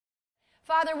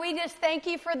Father, we just thank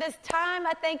you for this time.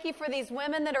 I thank you for these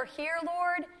women that are here,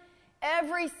 Lord,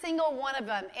 every single one of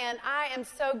them. And I am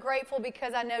so grateful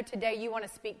because I know today you want to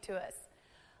speak to us.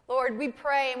 Lord, we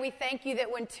pray and we thank you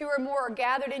that when two or more are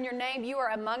gathered in your name, you are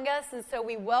among us. And so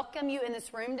we welcome you in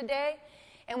this room today.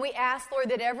 And we ask, Lord,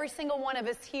 that every single one of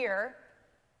us here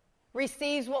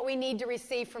receives what we need to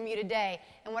receive from you today.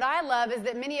 And what I love is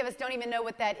that many of us don't even know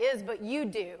what that is, but you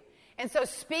do. And so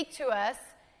speak to us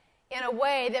in a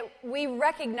way that we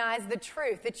recognize the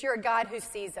truth, that you're a God who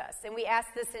sees us. And we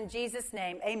ask this in Jesus'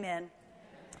 name. Amen.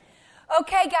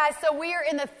 Okay, guys, so we are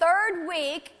in the third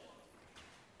week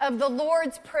of the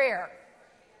Lord's Prayer.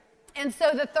 And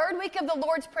so the third week of the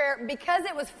Lord's Prayer, because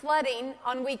it was flooding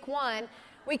on week 1,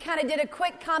 we kind of did a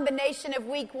quick combination of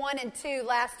week 1 and 2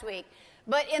 last week.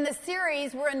 But in the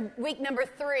series, we're in week number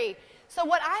 3. So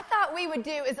what I thought we would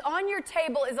do is on your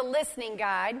table is a listening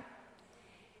guide.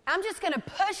 I'm just going to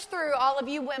push through all of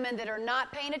you women that are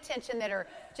not paying attention, that are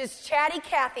just chatty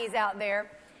Cathys out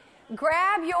there.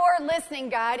 Grab your listening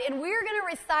guide, and we're going to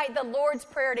recite the Lord's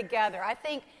Prayer together. I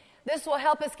think this will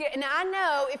help us get, and I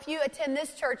know if you attend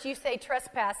this church, you say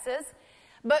trespasses,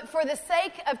 but for the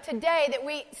sake of today that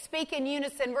we speak in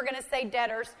unison, we're going to say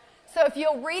debtors. So if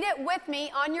you'll read it with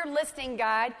me on your listening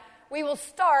guide, we will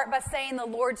start by saying the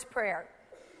Lord's Prayer.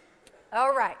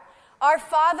 All right. Our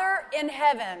Father in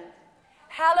heaven,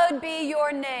 hallowed be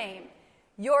your name.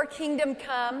 Your kingdom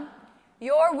come,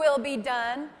 your will be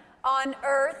done on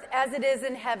earth as it is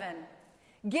in heaven.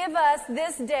 Give us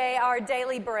this day our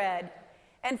daily bread,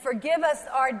 and forgive us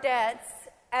our debts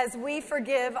as we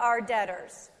forgive our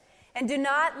debtors. And do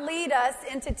not lead us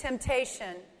into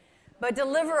temptation, but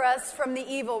deliver us from the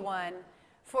evil one.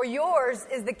 For yours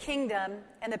is the kingdom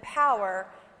and the power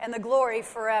and the glory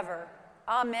forever.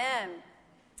 Amen.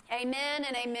 Amen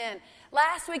and amen.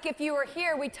 Last week, if you were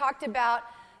here, we talked about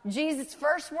Jesus'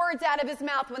 first words out of his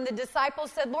mouth when the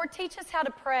disciples said, Lord, teach us how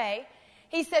to pray.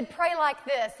 He said, pray like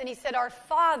this. And he said, our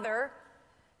Father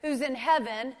who's in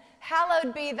heaven,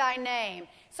 hallowed be thy name.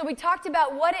 So we talked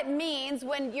about what it means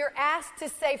when you're asked to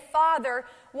say Father.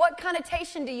 What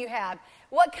connotation do you have?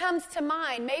 What comes to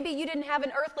mind? Maybe you didn't have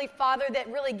an earthly father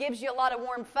that really gives you a lot of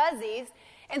warm fuzzies,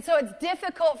 and so it's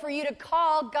difficult for you to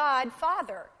call God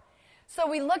Father. So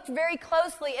we looked very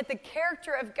closely at the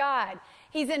character of God.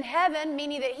 He's in heaven,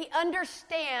 meaning that he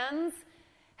understands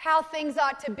how things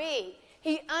ought to be.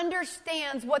 He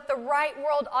understands what the right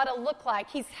world ought to look like.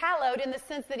 He's hallowed in the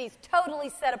sense that he's totally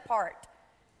set apart.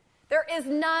 There is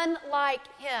none like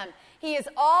him. He is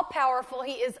all-powerful.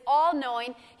 He is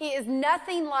all-knowing. He is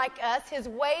nothing like us. His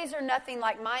ways are nothing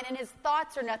like mine, and his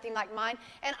thoughts are nothing like mine,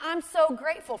 and I'm so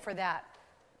grateful for that.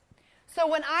 So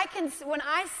when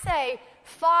I say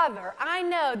Father, I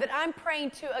know that I'm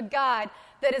praying to a God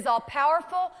that is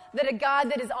all-powerful, that a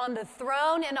God that is on the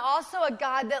throne, and also a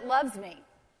God that loves me.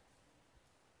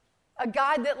 A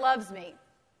God that loves me.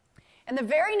 And the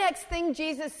very next thing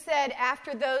Jesus said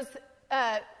after those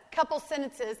couple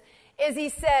sentences is he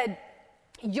said,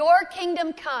 your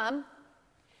kingdom come,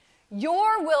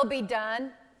 your will be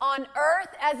done on earth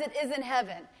as it is in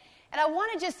heaven. And I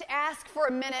want to just ask for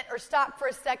a minute or stop for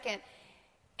a second.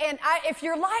 And if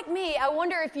you're like me, I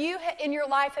wonder if you in your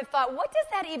life have thought, what does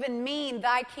that even mean,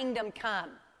 thy kingdom come?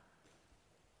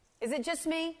 Is it just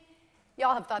me?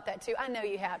 Y'all have thought that too. I know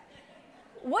you have.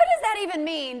 What does that even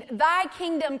mean, thy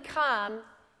kingdom come,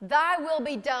 thy will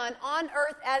be done on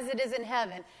earth as it is in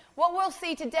heaven? What we'll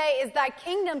see today is thy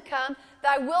kingdom come,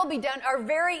 thy will be done are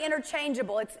very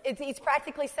interchangeable. He's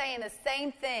practically saying the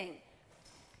same thing.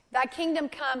 Thy kingdom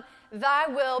come, thy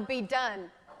will be done.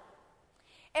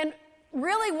 And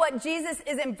really what Jesus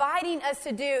is inviting us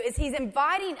to do is he's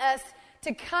inviting us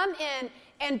to come in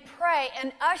and pray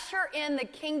and usher in the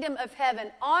kingdom of heaven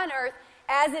on earth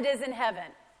as it is in heaven.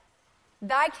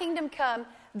 Thy kingdom come,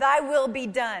 thy will be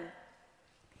done.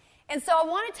 And so I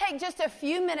want to take just a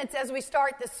few minutes as we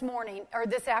start this morning, or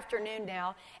this afternoon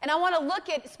now, and I want to look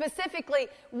at specifically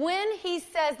when he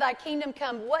says thy kingdom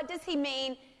come, what does he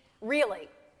mean really?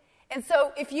 And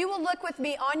so if you will look with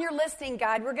me on your listening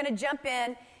guide, we're going to jump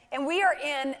in, and we are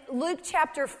in Luke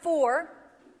chapter 4,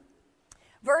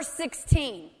 verse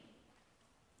 16.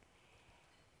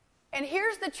 And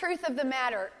here's the truth of the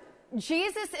matter.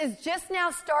 Jesus is just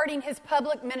now starting his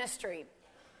public ministry.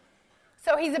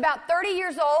 So he's about 30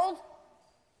 years old.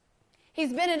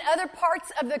 He's been in other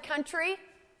parts of the country.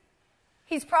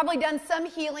 He's probably done some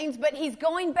healings, but he's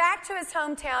going back to his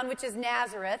hometown, which is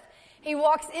Nazareth. He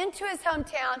walks into his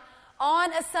hometown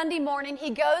on a Sunday morning. He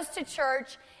goes to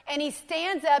church, and he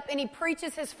stands up, and he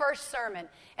preaches his first sermon.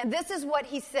 And this is what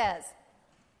he says.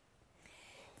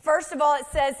 First of all, it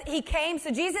says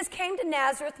so Jesus came to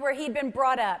Nazareth where he'd been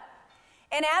brought up.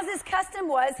 And as his custom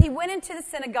was, he went into the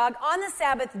synagogue on the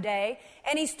Sabbath day,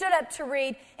 and he stood up to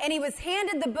read, and he was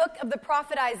handed the book of the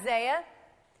prophet Isaiah.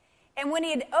 And when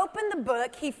he had opened the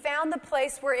book, he found the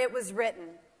place where it was written.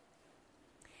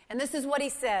 And this is what he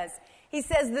says. He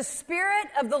says, "The Spirit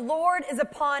of the Lord is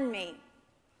upon me,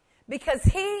 because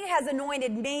he has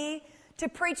anointed me to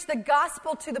preach the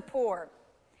gospel to the poor.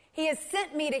 He has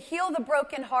sent me to heal the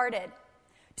brokenhearted,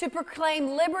 to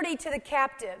proclaim liberty to the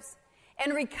captives,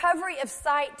 and recovery of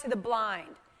sight to the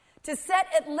blind, to set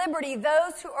at liberty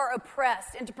those who are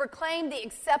oppressed, and to proclaim the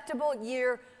acceptable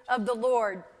year of the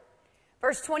Lord."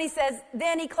 Verse 20 says,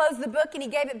 "Then he closed the book and he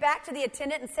gave it back to the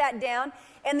attendant and sat down,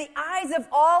 and the eyes of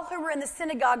all who were in the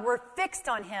synagogue were fixed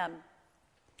on him.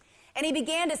 And he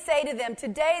began to say to them,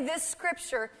 'Today this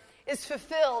scripture is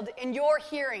fulfilled in your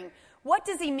hearing.'" What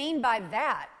does he mean by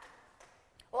that?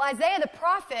 Well, Isaiah the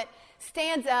prophet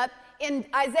stands up in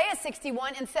Isaiah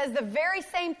 61 and says the very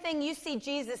same thing you see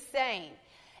Jesus saying.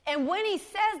 And when he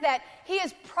says that, he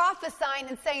is prophesying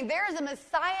and saying there is a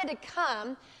Messiah to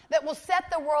come that will set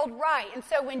the world right. And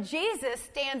so when Jesus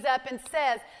stands up and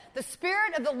says, "The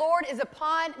Spirit of the Lord is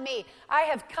upon me. I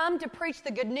have come to preach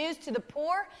the good news to the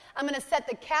poor. I'm going to set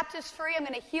the captives free. I'm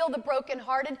going to heal the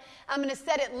brokenhearted. I'm going to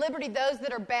set at liberty those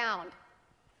that are bound."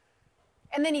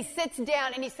 And then he sits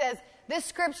down and he says, "This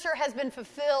scripture has been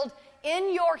fulfilled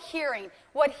in your hearing."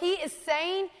 What he is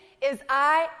saying is,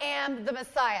 I am the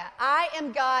Messiah. I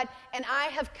am God, and I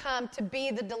have come to be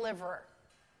the deliverer.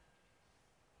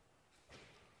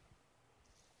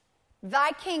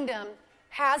 Thy kingdom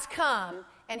has come,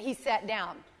 and he sat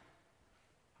down.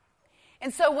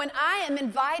 And so when I am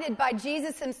invited by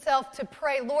Jesus himself to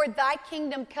pray, "Lord, thy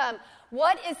kingdom come,"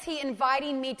 what is he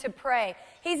inviting me to pray?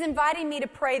 He's inviting me to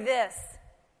pray this.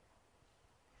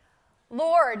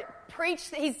 Lord,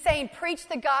 he's saying, preach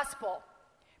the gospel.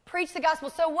 Preach the gospel.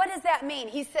 So what does that mean?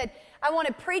 He said, I want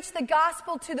to preach the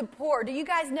gospel to the poor. Do you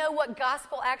guys know what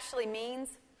gospel actually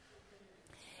means?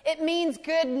 It means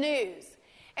good news.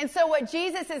 And so what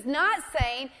Jesus is not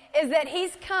saying is that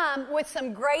he's come with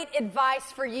some great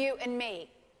advice for you and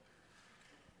me.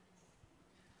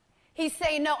 He's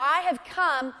saying, no, I have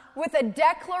come with a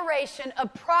declaration, a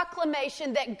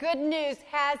proclamation that good news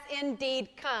has indeed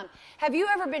come. Have you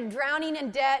ever been drowning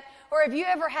in debt? Or have you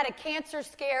ever had a cancer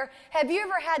scare? Have you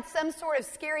ever had some sort of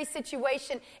scary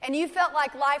situation and you felt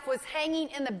like life was hanging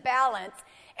in the balance,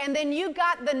 and then you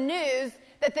got the news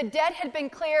that the debt had been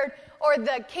cleared, or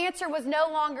the cancer was no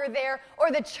longer there,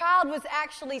 or the child was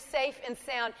actually safe and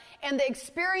sound, and the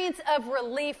experience of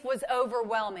relief was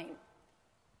overwhelming?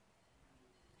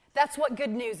 That's what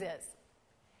good news is.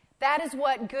 That is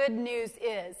what good news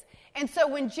is. And so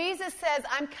when Jesus says,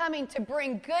 I'm coming to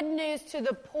bring good news to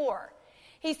the poor,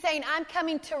 he's saying, I'm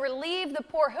coming to relieve the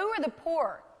poor. Who are the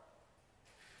poor?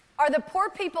 Are the poor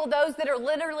people those that are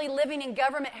literally living in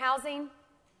government housing?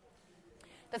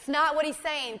 That's not what he's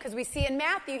saying, because we see in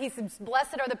Matthew, he says,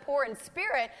 blessed are the poor in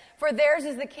spirit, for theirs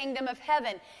is the kingdom of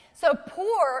heaven. So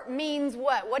poor means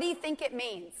what? What do you think it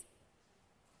means?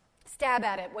 Stab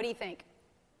at it. What do you think?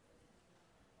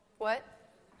 What?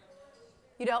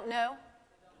 You don't know?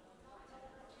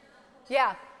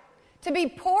 Yeah. To be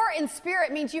poor in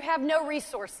spirit means you have no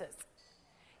resources.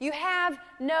 You have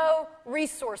no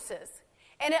resources.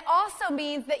 And it also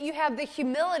means that you have the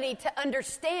humility to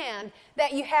understand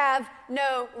that you have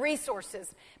no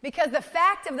resources. Because the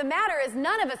fact of the matter is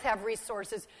none of us have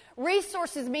resources.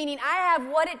 Resources meaning I have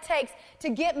what it takes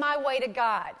to get my way to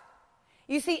God.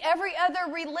 You see, every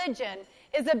other religion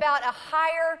is about a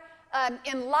higher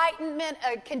enlightenment,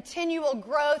 a continual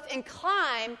growth and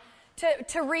climb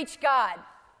to reach God,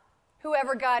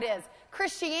 whoever God is.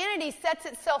 Christianity sets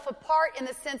itself apart in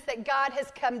the sense that God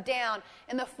has come down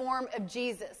in the form of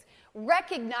Jesus,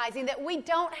 recognizing that we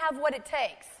don't have what it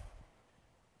takes.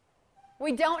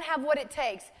 We don't have what it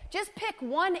takes. Just pick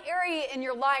one area in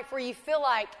your life where you feel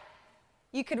like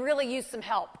you could really use some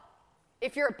help.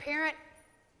 If you're a parent,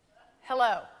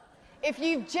 hello. If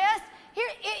you've just,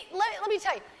 let me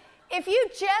tell you, if you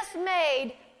just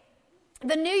made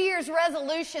the New Year's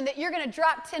resolution that you're going to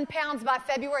drop 10 pounds by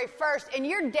February 1st, and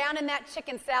you're down in that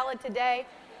chicken salad today,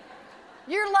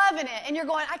 you're loving it, and you're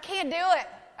going, I can't do it.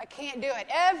 I can't do it.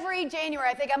 Every January,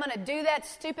 I think I'm going to do that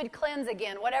stupid cleanse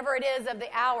again, whatever it is of the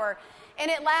hour. And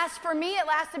it lasts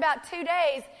about 2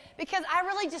 days, because I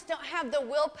really just don't have the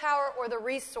willpower or the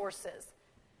resources.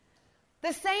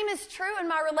 The same is true in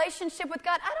my relationship with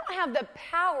God. I don't have the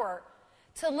power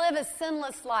to live a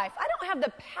sinless life. I don't have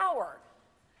the power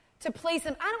to please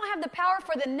Him. I don't have the power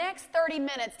for the next 30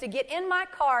 minutes to get in my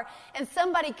car and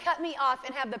somebody cut me off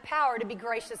and have the power to be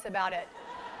gracious about it.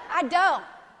 I don't.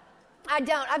 I've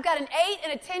got an 8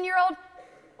 and a 10-year-old.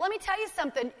 let me tell you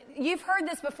something. You've heard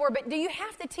this before, but do you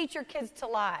have to teach your kids to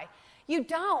lie? You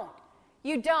don't.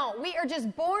 You don't. We are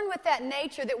just born with that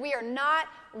nature that we are not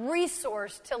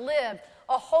resourced to live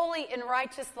a holy and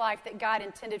righteous life that God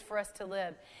intended for us to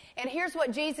live. And here's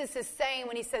what Jesus is saying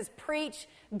when he says, preach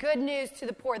good news to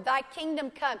the poor. Thy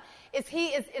kingdom come. He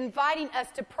is inviting us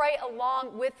to pray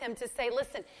along with him to say,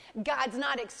 listen, God's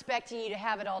not expecting you to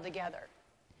have it all together.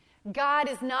 God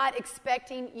is not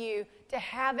expecting you to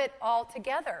have it all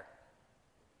together.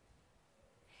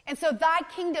 And so thy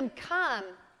kingdom come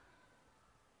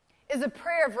is a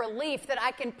prayer of relief that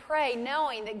I can pray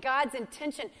knowing that God's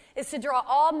intention is to draw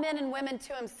all men and women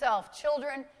to himself,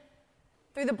 children,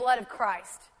 through the blood of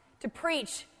Christ, to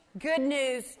preach good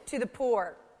news to the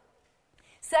poor.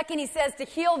 Second, he says to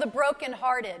heal the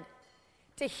brokenhearted.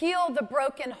 To heal the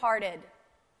brokenhearted.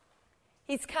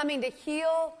 He's coming to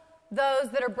heal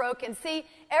those that are broken. See,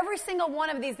 every single one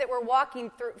of these that we're walking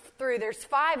through, there's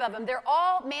 5 of them. They're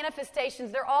all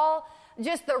manifestations. They're all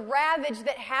just the ravage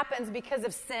that happens because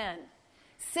of sin.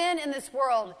 Sin in this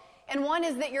world. And one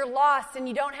is that you're lost and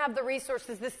you don't have the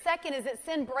resources. The second is that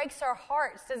sin breaks our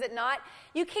hearts, does it not?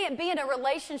 You can't be in a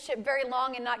relationship very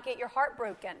long and not get your heart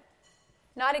broken.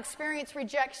 Not experience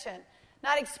rejection.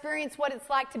 Not experience what it's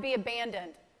like to be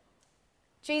abandoned.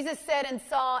 Jesus said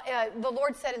the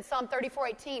Lord said in Psalm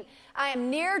 34:18, I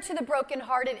am near to the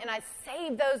brokenhearted and I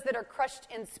save those that are crushed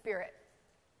in spirit.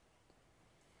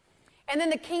 And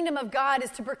then the kingdom of God is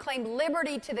to proclaim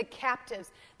liberty to the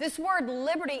captives. This word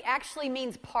liberty actually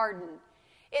means pardon.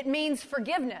 It means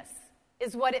forgiveness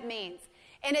is what it means.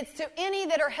 And it's to any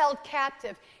that are held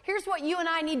captive. Here's what you and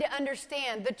I need to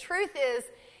understand. The truth is,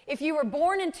 if you were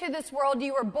born into this world,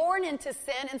 you were born into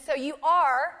sin, and so you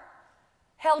are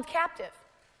held captive.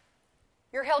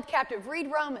 You're held captive. Read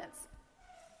Romans.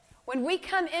 When we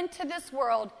come into this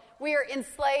world, we are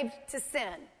enslaved to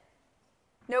sin.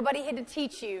 Nobody had to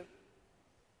teach you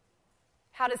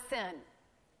how to sin.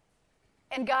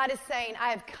 And God is saying, I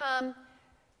have come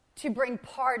to bring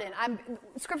pardon.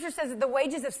 Scripture says that the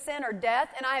wages of sin are death,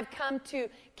 and I have come to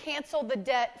cancel the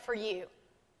debt for you.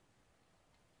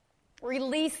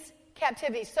 Release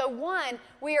captivity. So one,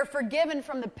 we are forgiven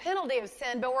from the penalty of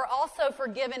sin, but we're also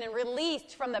forgiven and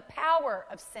released from the power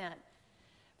of sin.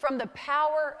 From the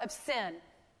power of sin.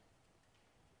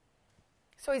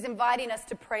 So he's inviting us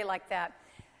to pray like that.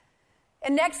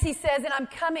 And next he says, and I'm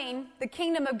coming, the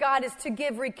kingdom of God is to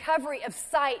give recovery of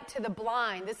sight to the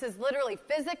blind. This is literally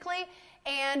physically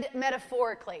and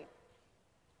metaphorically.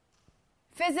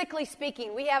 Physically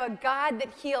speaking, we have a God that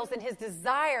heals, and his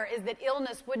desire is that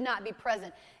illness would not be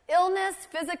present. Illness,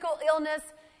 physical illness,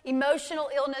 emotional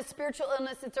illness, spiritual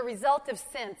illness, it's a result of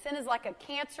sin. Sin is like a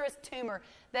cancerous tumor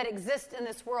that exists in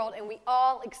this world, and we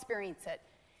all experience it.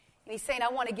 And he's saying,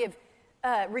 I want to give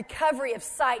recovery of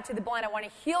sight to the blind. I want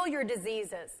to heal your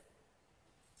diseases.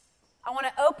 I want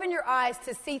to open your eyes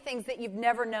to see things that you've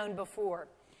never known before.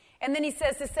 And then he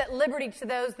says to set liberty to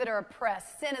those that are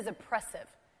oppressed. Sin is oppressive.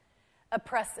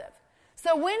 Oppressive.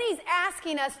 So when he's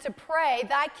asking us to pray,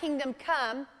 thy kingdom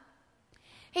come,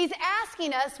 he's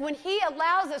asking us when he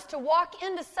allows us to walk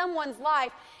into someone's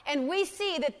life and we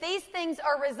see that these things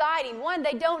are residing. One,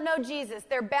 they don't know Jesus.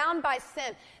 They're bound by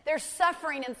sin. They're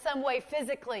suffering in some way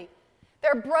physically.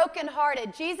 They're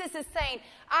brokenhearted. Jesus is saying,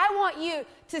 I want you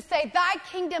to say, thy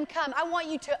kingdom come. I want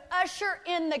you to usher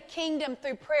in the kingdom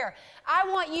through prayer. I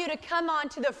want you to come on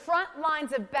to the front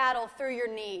lines of battle through your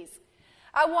knees.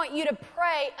 I want you to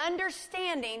pray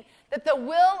understanding that the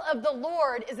will of the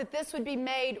Lord is that this would be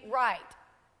made right.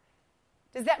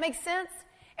 Does that make sense?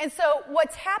 And so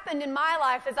what's happened in my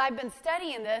life as I've been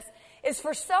studying this is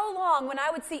for so long when I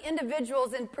would see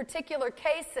individuals in particular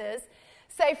cases,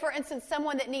 say, for instance,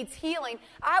 someone that needs healing,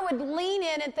 I would lean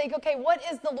in and think, okay, what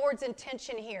is the Lord's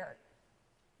intention here?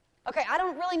 Okay, I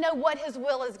don't really know what his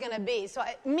will is going to be. So,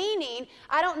 meaning,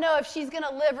 I don't know if she's going to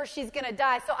live or she's going to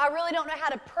die. So, I really don't know how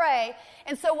to pray.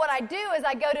 And so, what I do is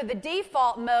I go to the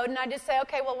default mode and I just say,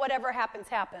 okay, well, whatever happens,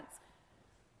 happens.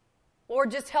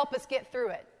 Lord, just help us get through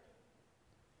it.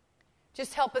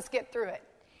 Just help us get through it.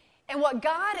 And what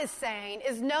God is saying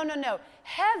is, no.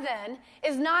 Heaven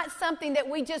is not something that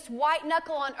we just white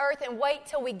knuckle on earth and wait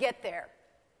till we get there.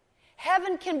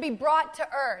 Heaven can be brought to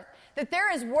earth. That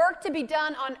there is work to be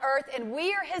done on earth, and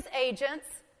we are his agents.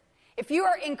 If you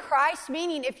are in Christ,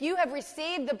 meaning if you have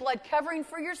received the blood covering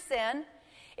for your sin,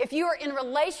 if you are in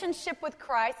relationship with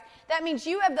Christ, that means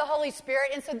you have the Holy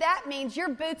Spirit, and so that means you're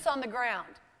boots on the ground.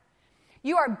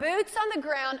 You are boots on the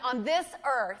ground on this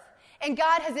earth, and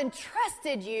God has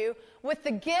entrusted you with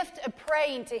the gift of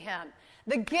praying to him.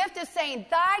 The gift of saying,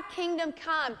 thy kingdom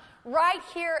come right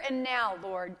here and now,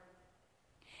 Lord.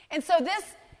 And so this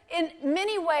in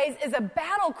many ways is a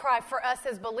battle cry for us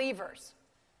as believers.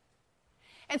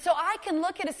 And so I can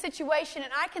look at a situation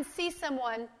and I can see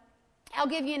someone. I'll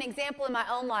give you an example in my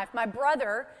own life. My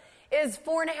brother is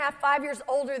 4.5, 5 years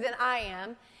older than I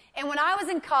am. And when I was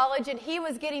in college and he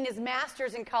was getting his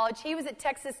master's in college, he was at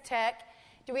Texas Tech.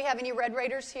 Do we have any Red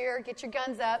Raiders here? Get your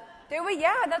guns up. Do we?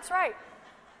 Yeah, that's right.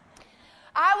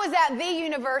 I was at the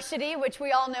university, which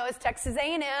we all know is Texas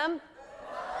A&M.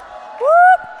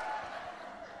 Whoop!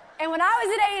 And when I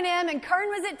was at A&M and Kern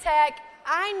was at Tech,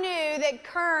 I knew that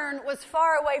Kern was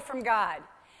far away from God.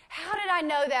 How did I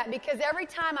know that? Because every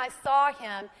time I saw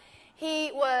him,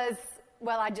 he was,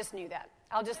 well, I just knew that.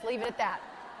 I'll just leave it at that.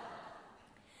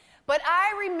 But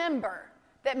I remember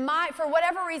that for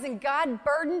whatever reason, God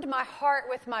burdened my heart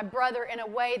with my brother in a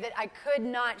way that I could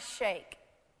not shake.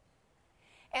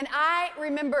 And I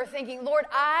remember thinking, Lord,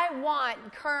 I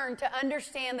want Kern to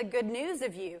understand the good news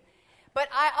of you. But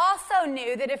I also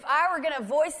knew that if I were going to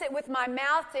voice it with my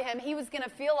mouth to him, he was going to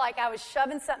feel like I was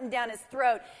shoving something down his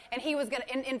throat. And he was going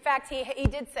to, in fact, he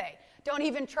did say, don't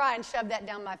even try and shove that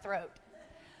down my throat.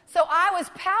 So I was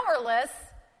powerless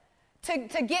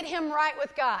to get him right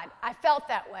with God. I felt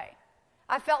that way.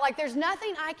 I felt like there's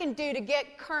nothing I can do to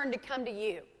get Kern to come to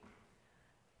you.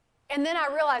 And then I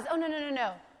realized, oh,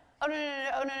 no.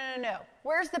 Oh, no.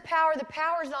 Where's the power? The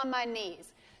power's on my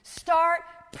knees. Start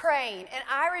praying. And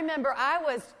I remember I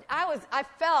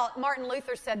felt, Martin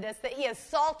Luther said this, that he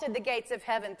assaulted the gates of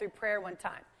heaven through prayer one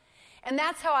time. And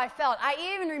that's how I felt. I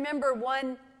even remember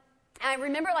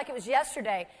like it was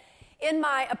yesterday, in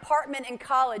my apartment in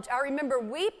college, I remember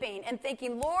weeping and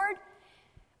thinking, Lord,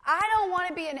 I don't want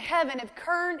to be in heaven if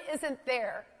Kern isn't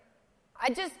there. I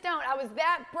just don't. I was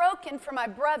that broken for my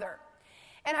brother.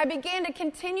 And I began to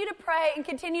continue to pray.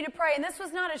 And this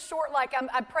was not a short,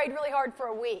 I prayed really hard for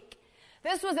a week.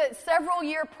 This was a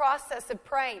several-year process of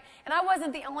praying. And I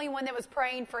wasn't the only one that was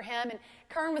praying for him. And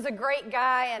Kern was a great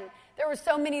guy, and there were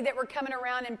so many that were coming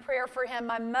around in prayer for him.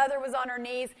 My mother was on her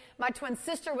knees. My twin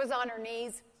sister was on her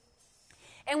knees.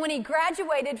 And when he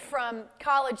graduated from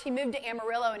college, he moved to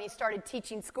Amarillo, and he started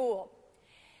teaching school.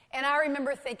 And I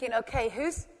remember thinking, okay,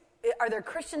 are there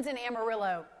Christians in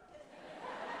Amarillo?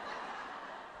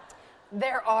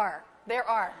 There are.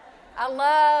 I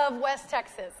love West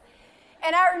Texas.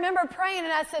 And I remember praying,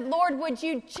 and I said, Lord, would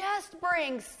you just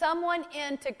bring someone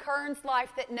into Kern's life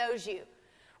that knows you?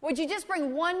 Would you just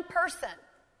bring one person?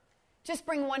 Just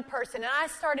bring one person. And I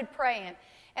started praying.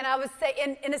 And I was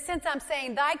saying, in a sense, I'm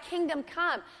saying, thy kingdom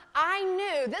come. I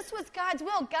knew this was God's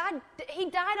will. He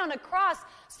died on a cross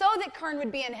so that Kern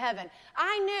would be in heaven.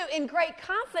 I knew in great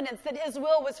confidence that his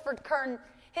will was for Kern,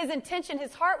 his intention,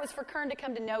 his heart was for Kern to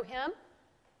come to know him.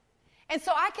 And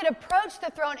so I could approach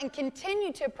the throne and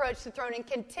continue to approach the throne and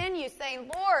continue saying,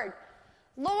 Lord,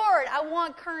 I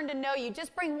want Kern to know you.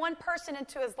 Just bring one person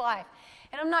into his life.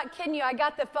 And I'm not kidding you. I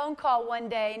got the phone call one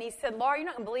day, and he said, Laura, you're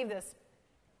not going to believe this.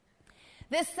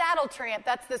 This Saddle Tramp,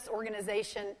 that's this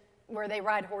organization where they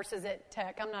ride horses at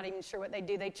Tech. I'm not even sure what they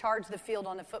do. They charge the field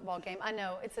on a football game. I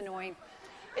know, it's annoying.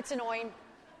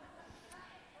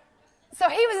 So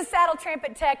he was a saddle tramp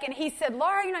at Tech, and he said,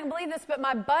 Laura, you're not going to believe this, but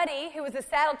my buddy, who was a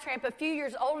saddle tramp a few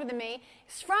years older than me,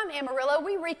 is from Amarillo.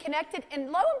 We reconnected, and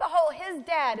lo and behold, his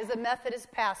dad is a Methodist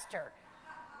pastor.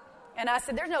 And I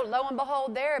said, there's no lo and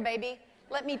behold there, baby.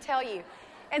 Let me tell you.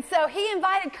 And so he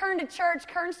invited Kern to church.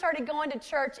 Kern started going to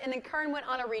church, and then Kern went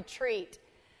on a retreat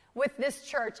with this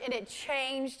church, and it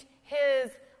changed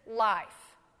his life.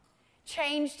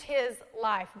 Changed his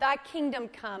life. Thy kingdom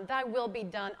come, thy will be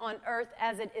done on earth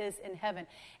as it is in heaven.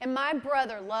 And my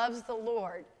brother loves the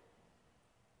Lord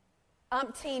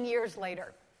umpteen years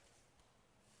later.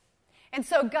 And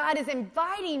so God is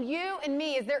inviting you and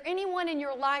me. Is there anyone in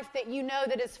your life that you know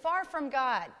that is far from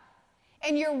God?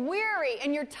 And you're weary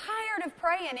and you're tired of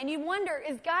praying and you wonder,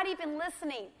 is God even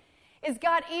listening? Is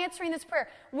God answering this prayer?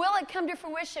 Will it come to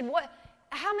fruition?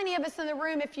 How many of us in the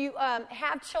room, if you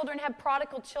have children, have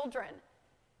prodigal children?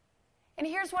 And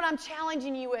here's what I'm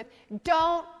challenging you with.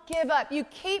 Don't give up. You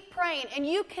keep praying, and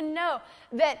you can know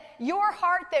that your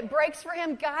heart that breaks for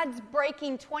him, God's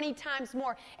breaking 20 times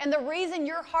more. And the reason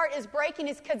your heart is breaking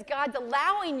is because God's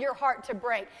allowing your heart to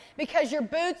break. Because your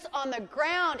boot's on the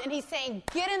ground, and he's saying,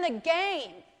 get in the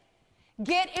game.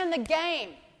 Get in the game.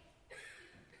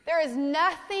 There is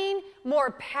nothing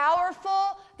more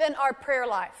powerful than our prayer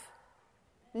life.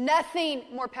 Nothing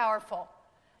more powerful.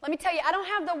 Let me tell you, I don't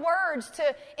have the words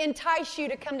to entice you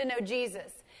to come to know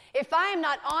Jesus. If I am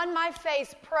not on my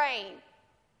face praying,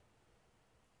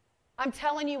 I'm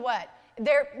telling you what,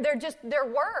 they're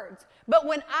words. But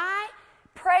when I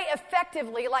pray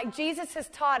effectively like Jesus has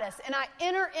taught us, and I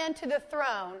enter into the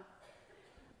throne,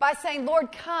 by saying,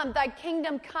 Lord, come, thy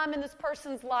kingdom come in this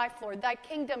person's life, Lord, thy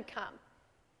kingdom come.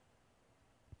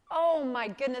 Oh my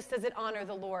goodness, does it honor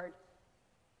the Lord.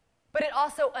 But it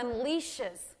also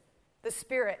unleashes the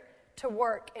Spirit to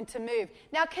work and to move.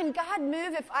 Now, can God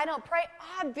move if I don't pray?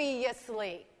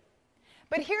 Obviously.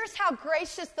 But here's how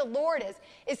gracious the Lord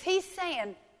is He's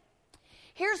saying,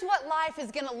 here's what life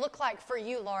is going to look like for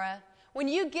you, Laura. When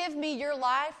you give me your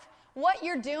life, what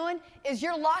you're doing is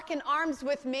you're locking arms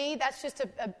with me. That's just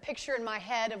a picture in my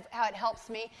head of how it helps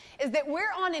me, is that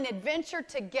we're on an adventure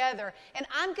together, and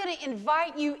I'm going to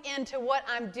invite you into what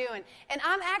I'm doing. And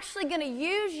I'm actually going to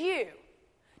use you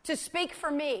to speak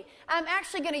for me. I'm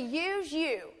actually going to use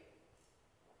you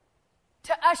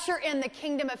to usher in the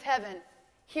kingdom of heaven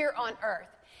here on earth.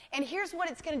 And here's what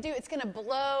it's going to do. It's going to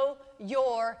blow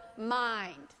your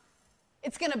mind.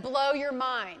 It's going to blow your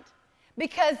mind.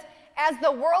 Because as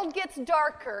the world gets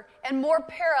darker and more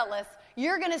perilous,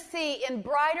 you're going to see in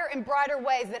brighter and brighter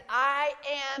ways that I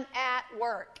am at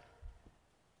work.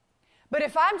 But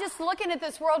if I'm just looking at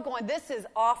this world going, this is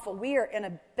awful, we are in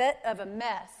a bit of a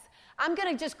mess, I'm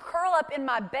going to just curl up in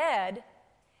my bed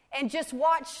and just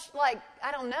watch, like,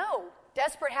 I don't know,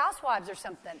 Desperate Housewives or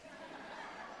something.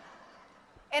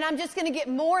 And I'm just going to get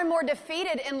more and more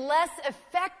defeated and less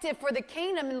effective for the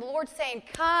kingdom. And the Lord's saying,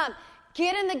 come,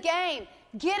 get in the game.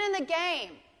 Get in the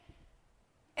game.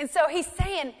 And so he's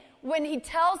saying, when he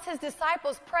tells his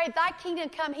disciples, pray, thy kingdom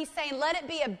come, he's saying, let it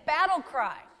be a battle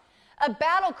cry. A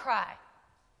battle cry.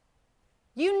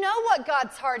 You know what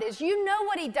God's heart is. You know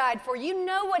what he died for. You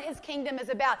know what his kingdom is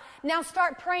about. Now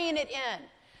start praying it in.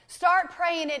 Start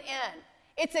praying it in.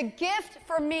 It's a gift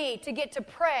for me to get to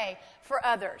pray for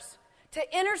others.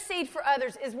 To intercede for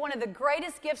others is one of the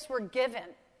greatest gifts we're given.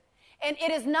 And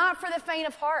it is not for the faint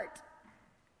of heart.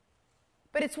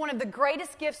 But it's one of the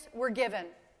greatest gifts we're given.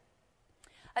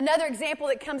 Another example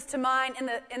that comes to mind in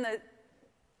the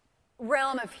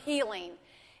realm of healing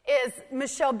is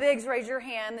Michelle Biggs. Raise your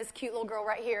hand, this cute little girl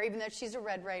right here, even though she's a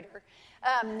Red Raider.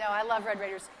 No, I love Red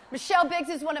Raiders. Michelle Biggs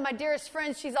is one of my dearest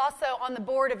friends. She's also on the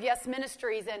board of Yes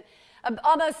Ministries. And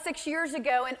almost 6 years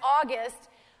ago in August,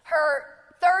 her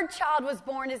third child was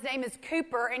born. His name is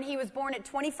Cooper, and he was born at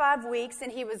 25 weeks,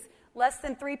 and he was less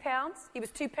than 3 pounds. He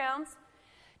was 2 pounds.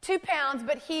 2 pounds,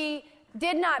 but he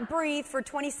did not breathe for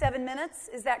 27 minutes.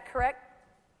 Is that correct?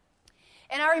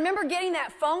 And I remember getting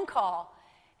that phone call,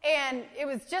 and it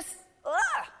was just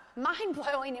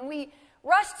mind-blowing. And we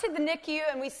rushed to the NICU,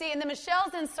 and we see, and then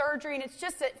Michelle's in surgery, and it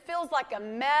feels like a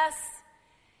mess.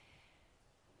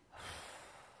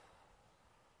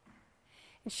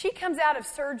 And she comes out of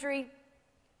surgery.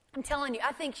 I'm telling you,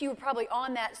 I think you were probably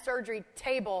on that surgery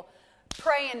table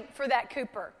praying for that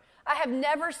Cooper. I have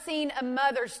never seen a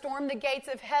mother storm the gates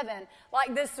of heaven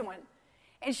like this one.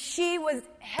 And she was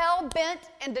hell-bent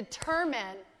and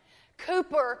determined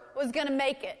Cooper was going to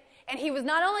make it. And he was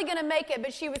not only going to make it,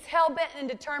 but she was hell-bent and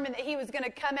determined that he was going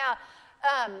to come out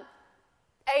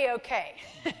A-okay.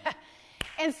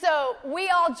 And so we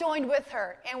all joined with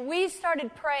her, and we started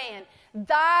praying,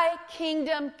 thy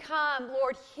kingdom come,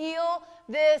 Lord, heal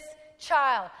this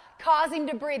child. Cause him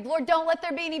to breathe. Lord, don't let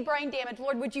there be any brain damage.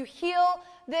 Lord, would you heal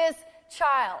this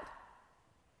child?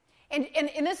 And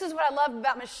this is what I love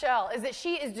about Michelle, is that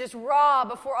she is just raw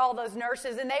before all those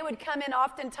nurses, and they would come in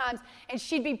oftentimes, and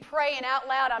she'd be praying out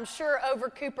loud, I'm sure, over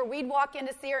Cooper. We'd walk in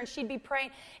to see her, and she'd be praying,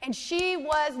 and she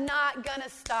was not going to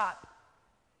stop.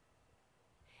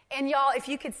 And y'all, if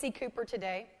you could see Cooper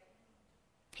today,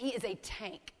 he is a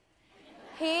tank.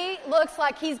 He looks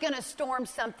like he's going to storm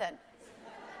something.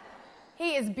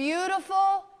 He is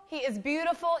beautiful. He is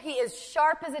beautiful. He is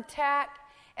sharp as a tack.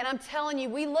 And I'm telling you,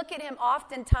 we look at him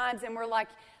oftentimes and we're like,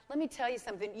 let me tell you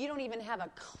something. You don't even have a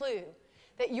clue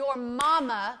that your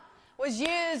mama was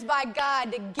used by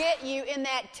God to get you in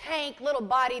that tank little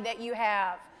body that you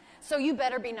have. So you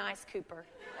better be nice, Cooper.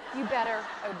 You better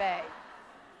obey.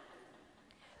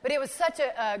 But it was such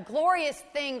a glorious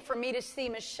thing for me to see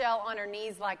Michelle on her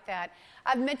knees like that.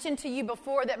 I've mentioned to you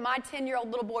before that my 10-year-old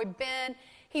little boy, Ben,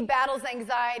 he battles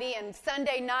anxiety, and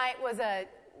Sunday night was a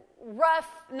rough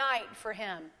night for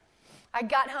him. I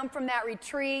got home from that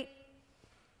retreat,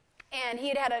 and he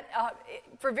had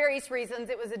for various reasons,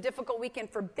 it was a difficult weekend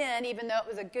for Ben, even though it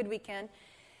was a good weekend.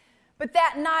 But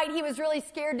that night, he was really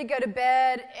scared to go to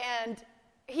bed, and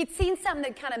he'd seen something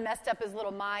that kind of messed up his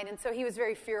little mind, and so he was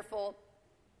very fearful.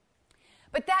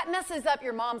 But that messes up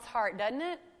your mom's heart, doesn't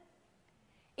it?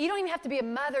 You don't even have to be a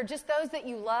mother, just those that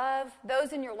you love,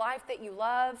 those in your life that you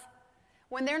love.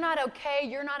 When they're not okay,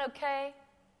 you're not okay.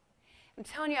 I'm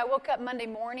telling you, I woke up Monday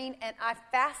morning and I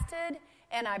fasted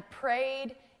and I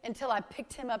prayed until I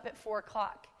picked him up at 4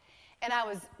 o'clock. and I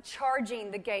was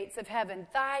charging the gates of heaven.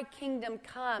 Thy kingdom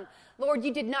come. Lord,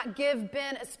 you did not give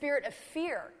Ben a spirit of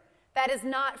fear. That is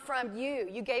not from you.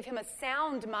 You gave him a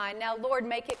sound mind. Now, Lord,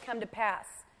 make it come to pass.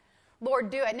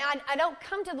 Lord, do it. Now, I don't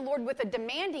come to the Lord with a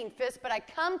demanding fist, but I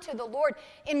come to the Lord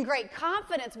in great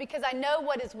confidence because I know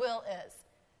what his will is.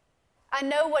 I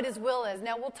know what his will is.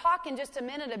 Now, we'll talk in just a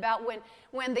minute about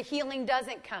when the healing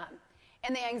doesn't come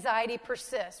and the anxiety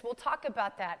persists. We'll talk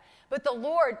about that. But the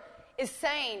Lord is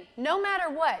saying, no matter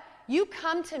what, you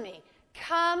come to me.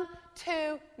 Come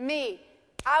to me.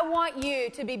 I want you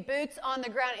to be boots on the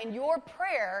ground, and your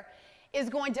prayer is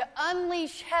going to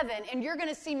unleash heaven, and you're going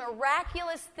to see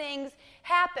miraculous things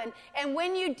happen. And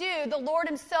when you do, the Lord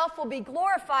himself will be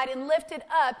glorified and lifted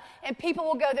up, and people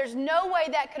will go, there's no way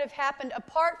that could have happened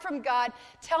apart from God.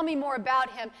 Tell me more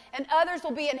about him. And others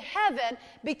will be in heaven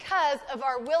because of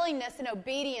our willingness and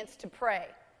obedience to pray.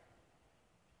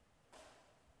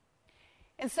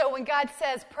 And so when God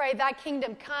says, pray, thy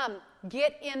kingdom come,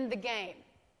 get in the game.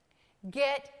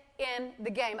 Get in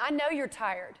the game. I know you're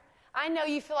tired. I know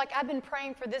you feel like I've been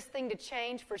praying for this thing to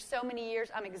change for so many years.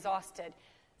 I'm exhausted.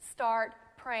 Start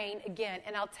praying again.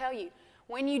 And I'll tell you,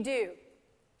 when you do,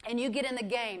 and you get in the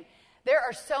game, there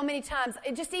are so many times,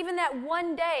 just even that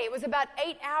one day, it was about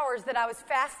 8 hours that I was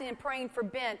fasting and praying for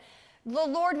Ben. The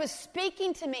Lord was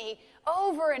speaking to me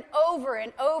over and over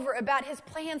and over about his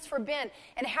plans for Ben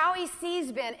and how he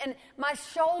sees Ben. And my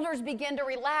shoulders begin to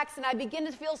relax and I begin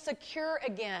to feel secure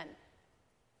again.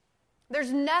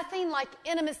 There's nothing like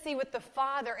intimacy with the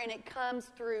Father, and it comes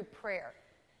through prayer.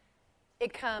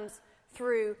 It comes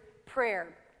through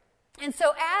prayer. And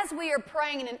so as we are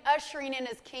praying and ushering in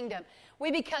his kingdom,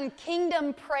 we become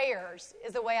kingdom prayers,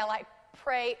 is the way I like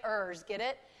prayers, get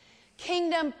it?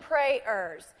 Kingdom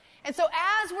prayers. And so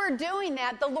as we're doing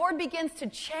that, the Lord begins to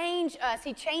change us.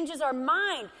 He changes our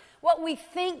mind. What we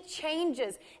think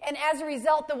changes. And as a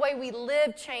result, the way we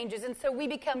live changes. And so we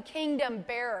become kingdom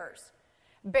bearers.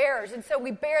 And so we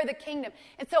bear the kingdom.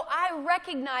 And so I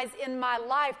recognize in my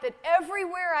life that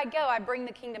everywhere I go, I bring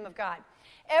the kingdom of God.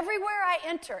 Everywhere I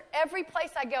enter, every place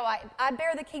I go, I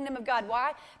bear the kingdom of God.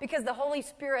 Why? Because the Holy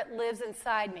Spirit lives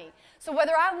inside me. So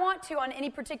whether I want to on any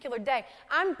particular day,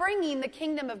 I'm bringing the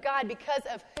kingdom of God because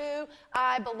of who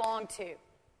I belong to.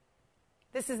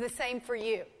 This is the same for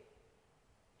you.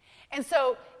 And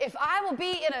so if I will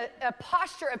be in a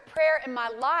posture of prayer in my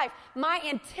life, my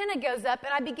antenna goes up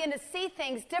and I begin to see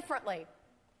things differently.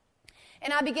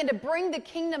 And I begin to bring the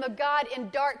kingdom of God in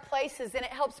dark places, and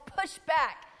it helps push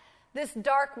back this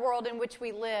dark world in which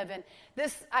we live. And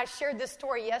I shared this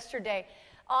story yesterday.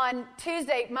 On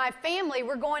Tuesday, my family,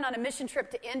 we're going on a mission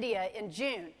trip to India in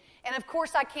June. And of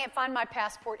course, I can't find my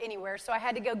passport anywhere, so I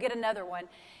had to go get another one.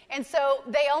 And so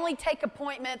they only take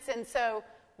appointments, and so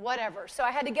whatever. So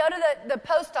I had to go to the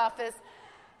post office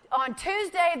on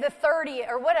Tuesday the 30th,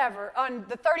 or whatever, on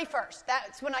the 31st.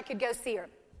 That's when I could go see her.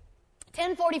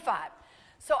 10:45.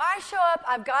 So I show up.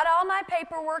 I've got all my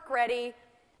paperwork ready.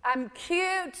 I'm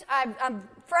cute. I'm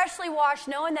freshly washed,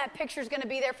 knowing that picture's going to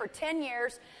be there for 10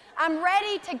 years. I'm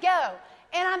ready to go.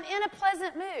 And I'm in a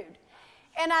pleasant mood.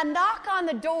 And I knock on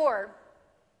the door.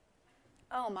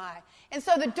 Oh, my. And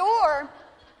so the door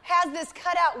has this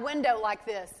cutout window like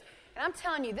this. And I'm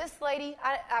telling you, this lady,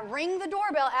 I ring the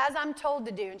doorbell as I'm told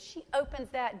to do. And she opens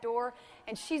that door,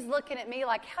 and she's looking at me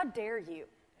like, how dare you?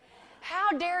 How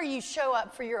dare you show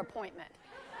up for your appointment?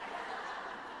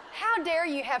 How dare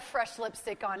you have fresh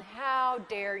lipstick on? How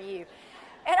dare you?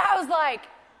 And I was like,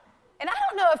 and I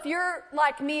don't know if you're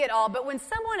like me at all, but when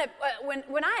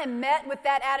I am met with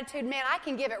that attitude, man, I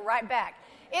can give it right back.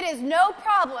 It is no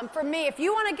problem for me. If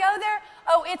you want to go there,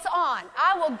 oh, it's on.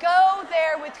 I will go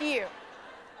there with you.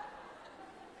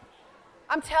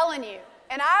 I'm telling you.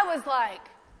 And I was like,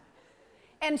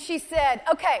 and she said,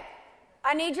 okay,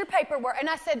 I need your paperwork. And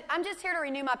I said, I'm just here to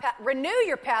renew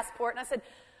your passport. And I said,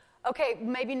 okay,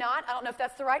 maybe not. I don't know if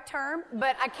that's the right term,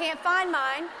 but I can't find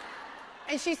mine.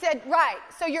 And she said, right,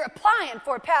 so you're applying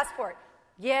for a passport.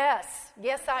 Yes,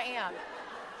 I am.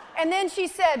 And then she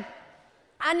said,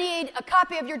 I need a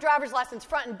copy of your driver's license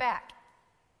front and back.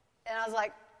 And I was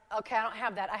like, okay, I don't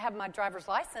have that. I have my driver's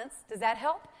license. Does that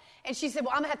help? And she said,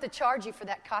 well, I'm going to have to charge you for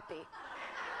that copy.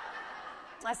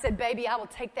 I said, baby, I will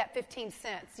take that 15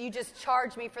 cents. You just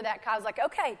charge me for that. I was like,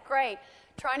 okay, great.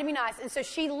 Trying to be nice. And so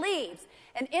she leaves.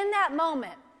 And in that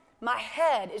moment, my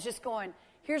head is just going,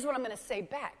 here's what I'm going to say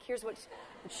back. When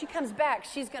she comes back,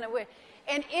 she's going to win.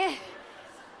 And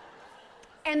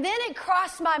then it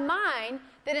crossed my mind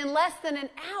that in less than an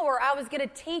hour, I was going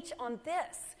to teach on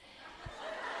this.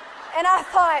 And I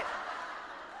thought,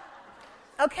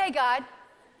 okay, God,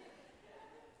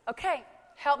 okay,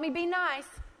 help me be nice.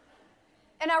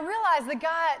 And I realized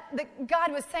that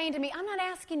God was saying to me, I'm not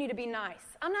asking you to be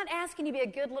nice. I'm not asking you to be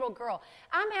a good little girl.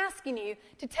 I'm asking you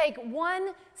to take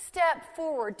one step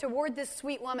forward toward this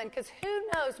sweet woman, because who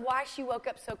knows why she woke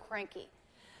up so cranky.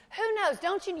 Who knows?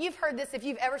 You've heard this if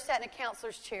you've ever sat in a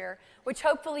counselor's chair, which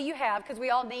hopefully you have, because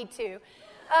we all need to.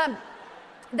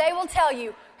 They will tell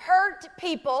you, hurt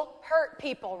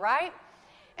people, right?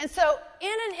 And so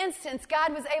in an instance,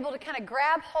 God was able to kind of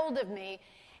grab hold of me,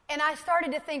 and I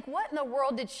started to think, what in the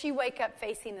world did she wake up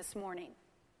facing this morning?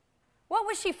 What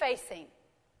was she facing?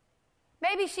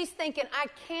 Maybe she's thinking, I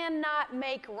cannot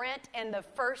make rent, and the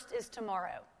first is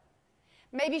tomorrow.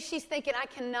 Maybe she's thinking, I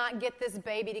cannot get this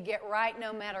baby to get right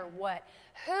no matter what.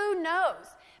 Who knows?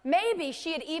 Maybe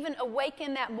she had even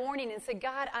awakened that morning and said,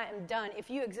 God, I am done. If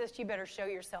you exist, you better show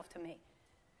yourself to me.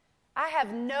 I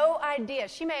have no idea.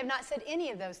 She may have not said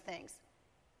any of those things.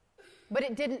 But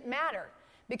it didn't matter,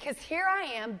 because here I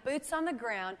am, boots on the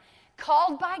ground,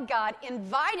 called by God,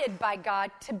 invited by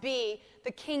God to be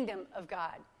the kingdom of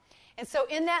God. And so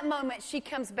in that moment, she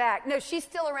comes back. No, she's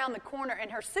still around the corner,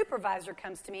 and her supervisor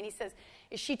comes to me, and he says,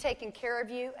 is she taking care of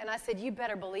you? And I said, you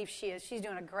better believe she is. She's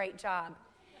doing a great job.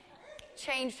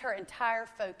 Changed her entire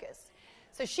focus.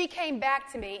 So she came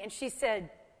back to me, and she said,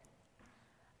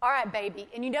 all right, baby.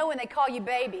 And you know when they call you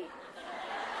baby,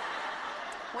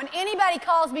 when anybody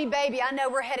calls me baby, I know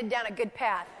we're headed down a good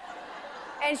path.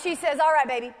 And she says, all right,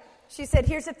 baby. She said,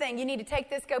 here's the thing. You need to take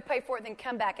this, go pay for it, then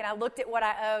come back. And I looked at what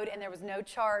I owed, and there was no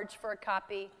charge for a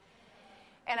copy.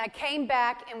 And I came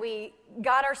back, and we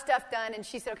got our stuff done. And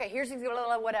she said, okay, here's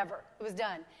whatever. It was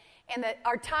done. And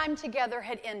our time together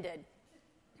had ended.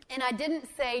 And I didn't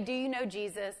say, do you know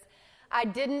Jesus? I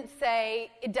didn't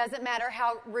say, it doesn't matter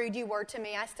how rude you were to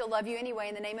me. I still love you anyway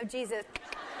in the name of Jesus.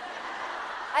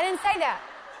 I didn't say that.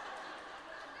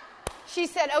 She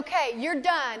said, okay, you're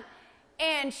done.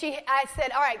 And I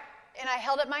said, all right. And I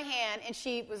held up my hand, and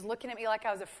she was looking at me like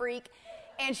I was a freak.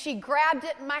 And she grabbed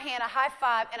it in my hand, a high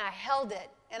five, and I held it.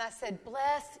 And I said,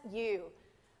 bless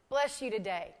you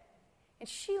today. And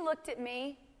she looked at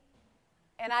me,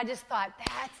 and I just thought,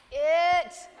 that's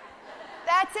it.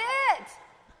 That's it.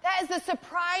 That is the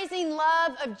surprising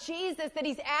love of Jesus that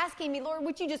he's asking me, Lord,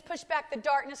 would you just push back the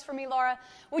darkness for me, Laura?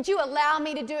 Would you allow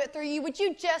me to do it through you? Would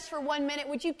you just for 1 minute,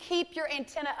 would you keep your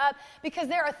antenna up? Because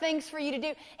there are things for you to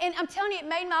do. And I'm telling you, it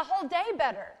made my whole day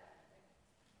better.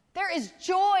 There is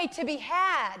joy to be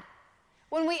had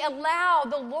when we allow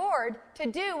the Lord to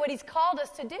do what he's called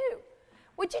us to do.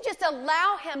 Would you just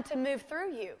allow him to move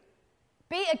through you?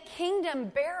 Be a kingdom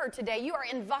bearer today. You are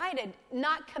invited,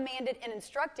 not commanded and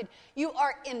instructed. You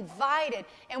are invited.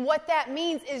 And what that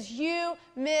means is you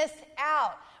miss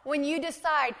out when you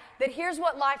decide that here's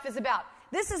what life is about.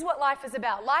 This is what life is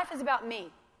about. Life is about me.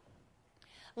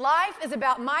 Life is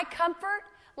about my comfort.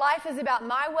 Life is about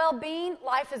my well-being.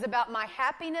 Life is about my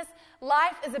happiness.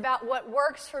 Life is about what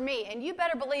works for me. And you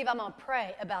better believe I'm going to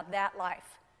pray about that life.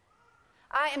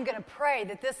 I am going to pray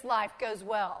that this life goes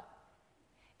well.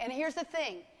 And here's the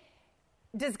thing.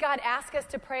 Does God ask us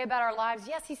to pray about our lives?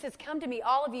 Yes, he says, come to me,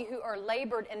 all of you who are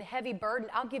labored and heavy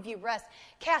burdened. I'll give you rest.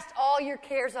 Cast all your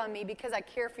cares on me because I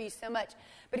care for you so much.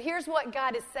 But here's what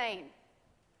God is saying.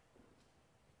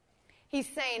 He's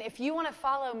saying, if you want to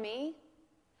follow me,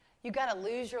 you got to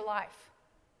lose your life.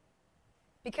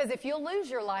 Because if you'll lose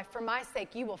your life for my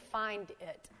sake, you will find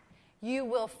it. You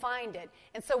will find it.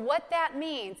 And so what that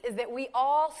means is that we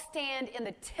all stand in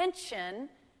the tension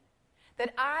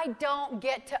that I don't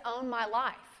get to own my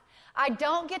life. I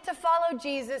don't get to follow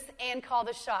Jesus and call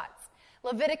the shots.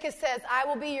 Leviticus says, I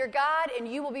will be your God and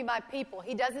you will be my people.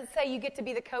 He doesn't say you get to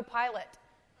be the co-pilot.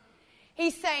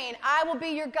 He's saying, I will be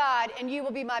your God and you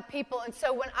will be my people. And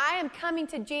so when I am coming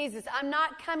to Jesus, I'm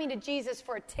not coming to Jesus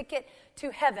for a ticket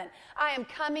to heaven. I am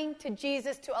coming to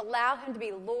Jesus to allow him to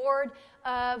be Lord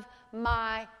of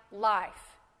my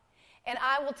life. And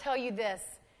I will tell you this.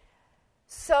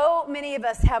 So many of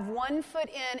us have 1 foot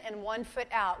in and 1 foot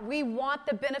out. We want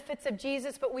the benefits of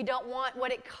Jesus, but we don't want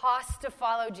what it costs to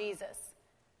follow Jesus.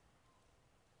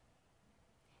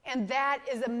 And that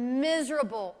is a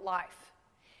miserable life.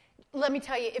 Let me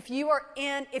tell you, if you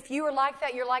are like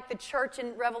that, you're like the church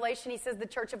in Revelation. He says, the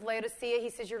church of Laodicea, he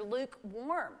says, you're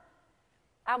lukewarm.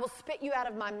 I will spit you out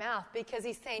of my mouth, because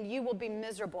he's saying you will be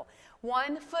miserable.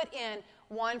 1 foot in,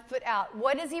 1 foot out.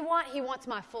 What does he want? He wants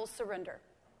my full surrender.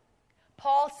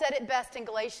 Paul said it best in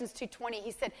Galatians 2:20. He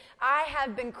said, I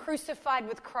have been crucified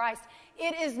with Christ.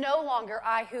 It is no longer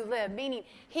I who live. Meaning,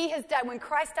 he has died. When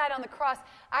Christ died on the cross,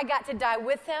 I got to die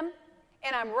with him,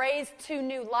 and I'm raised to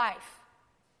new life.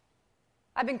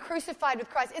 I've been crucified with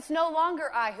Christ. It's no longer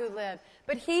I who live,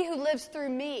 but he who lives through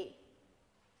me.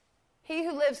 He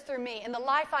who lives through me. And the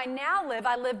life I now live,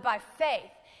 I live by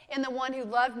faith in the one who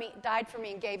loved me, died for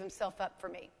me, and gave himself up for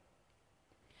me.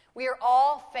 We are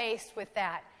all faced with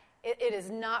that. It is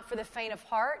not for the faint of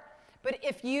heart, but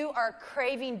if you are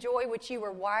craving joy, which you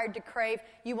were wired to crave,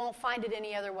 you won't find it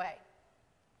any other way.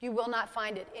 You will not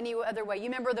find it any other way. You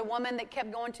remember the woman that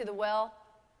kept going to the well?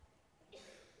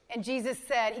 And Jesus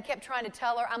said, he kept trying to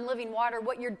tell her, I'm living water.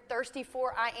 What you're thirsty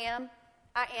for, I am.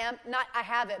 I am. Not I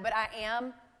have it, but I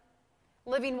am.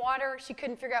 Living water. She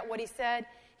couldn't figure out what he said.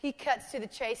 He cuts to the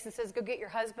chase and says, go get your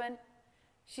husband.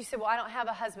 She said, well, I don't have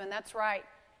a husband. That's right.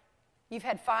 You've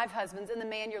had 5 husbands, and the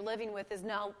man you're living with is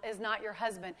not your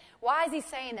husband. Why is he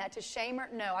saying that? To shame her?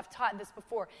 No, I've taught this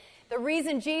before. The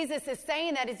reason Jesus is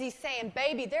saying that is he's saying,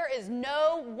 baby, there is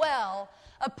no well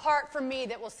apart from me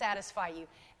that will satisfy you.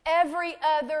 Every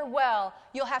other well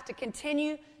you'll have to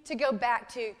continue to go back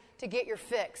to get your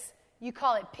fix. You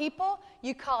call it people,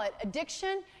 you call it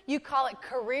addiction, you call it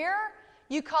career,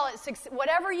 you call it success,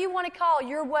 whatever you want to call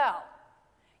your well.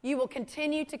 You will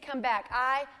continue to come back.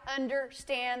 I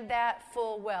understand that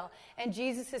full well. And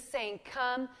Jesus is saying,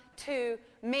 come to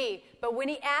me. But when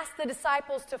he asked the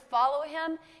disciples to follow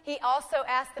him, he also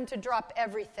asked them to drop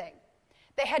everything.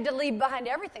 They had to leave behind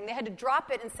everything. They had to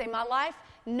drop it and say, my life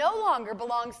no longer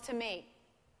belongs to me.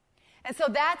 And so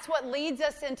that's what leads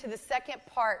us into the second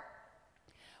part.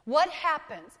 What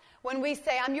happens when we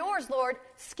say, I'm yours, Lord,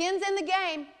 skin's in the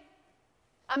game.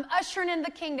 I'm ushering in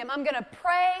the kingdom. I'm going to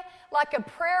pray like a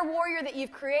prayer warrior that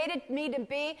you've created me to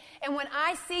be. And when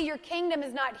I see your kingdom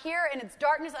is not here and it's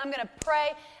darkness, I'm going to pray,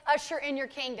 usher in your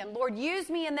kingdom. Lord, use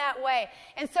me in that way.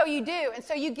 And so you do. And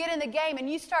so you get in the game and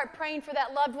you start praying for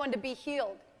that loved one to be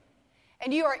healed.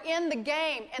 And you are in the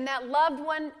game and that loved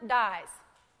one dies.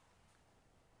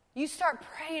 You start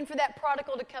praying for that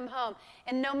prodigal to come home.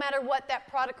 And no matter what, that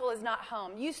prodigal is not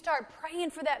home. You start praying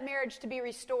for that marriage to be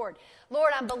restored.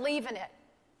 Lord, I'm believing it.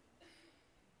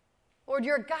 Lord,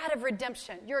 you're a God of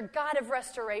redemption. You're a God of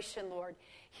restoration, Lord.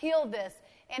 Heal this.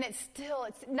 And it's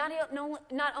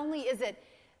not only is it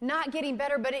not getting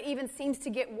better, but it even seems to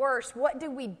get worse. What do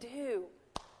we do?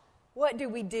 What do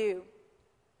we do?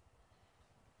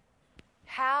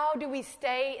 How do we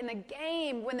stay in the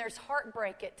game when there's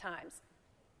heartbreak at times?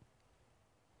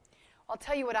 I'll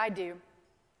tell you what I do,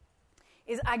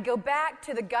 is I go back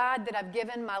to the God that I've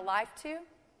given my life to,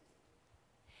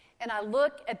 and I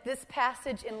look at this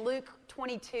passage in Luke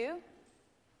 22,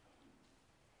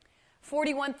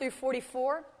 41 through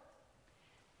 44.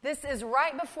 This is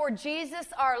right before Jesus,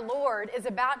 our Lord, is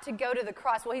about to go to the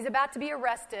cross. Well, he's about to be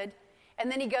arrested, and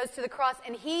then he goes to the cross,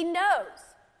 and he knows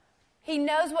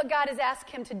what God has asked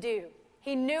him to do.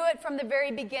 He knew it from the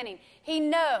very beginning. He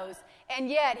knows, and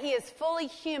yet he is fully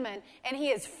human, and he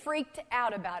is freaked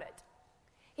out about it.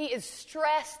 He is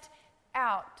stressed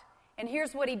out. And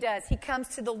here's what he does. He comes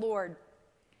to the Lord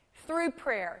through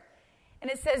prayer. And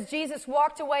it says Jesus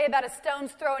walked away about a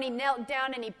stone's throw, and he knelt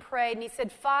down and he prayed. And he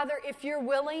said, Father, if you're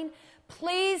willing,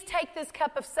 please take this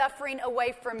cup of suffering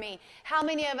away from me. How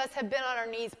many of us have been on our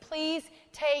knees? Please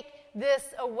take this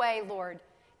away, Lord.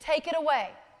 Take it away.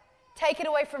 Take it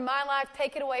away from my life.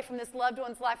 Take it away from this loved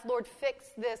one's life. Lord, fix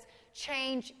this.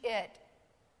 Change it.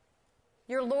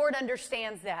 Your Lord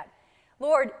understands that.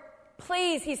 Lord,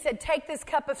 please, he said, take this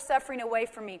cup of suffering away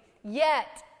from me.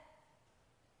 Yet,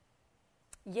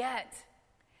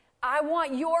 I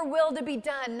want your will to be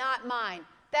done, not mine.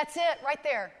 That's it right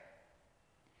there.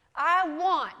 I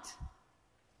want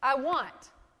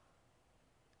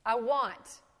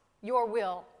your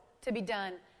will to be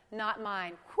done, not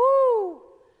mine. Whoo!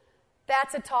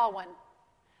 That's a tall one.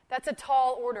 That's a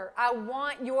tall order. I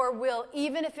want your will,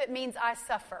 even if it means I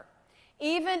suffer.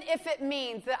 Even if it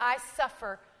means that I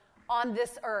suffer on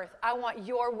this earth. I want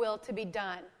your will to be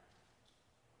done.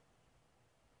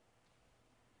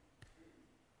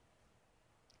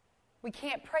 We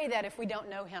can't pray that if we don't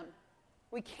know him.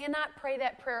 We cannot pray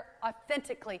that prayer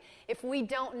authentically if we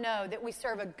don't know that we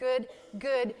serve a good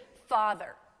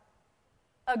Father.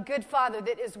 A good Father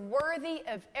that is worthy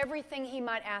of everything he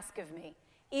might ask of me,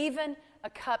 even a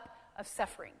cup of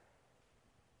suffering.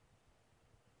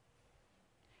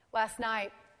 Last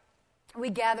night, we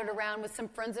gathered around with some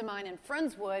friends of mine in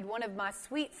Friendswood. One of my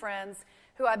sweet friends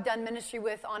who I've done ministry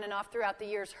with on and off throughout the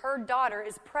years, her daughter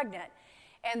is pregnant.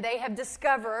 And they have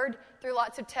discovered through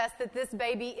lots of tests that this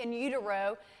baby in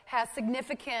utero has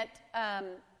significant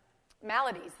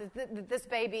maladies. That this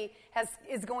baby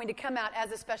is going to come out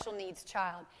as a special needs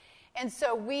child. And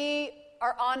so we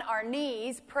are on our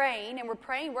knees praying, and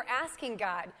we're asking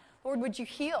God, Lord, would you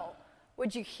heal?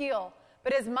 Would you heal?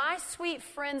 But as my sweet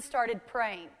friend started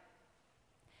praying,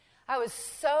 I was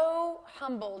so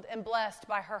humbled and blessed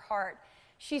by her heart.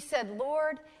 She said,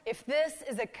 Lord, if this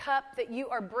is a cup that you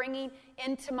are bringing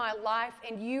into my life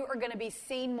and you are going to be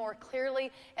seen more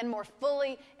clearly and more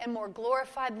fully and more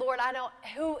glorified, Lord,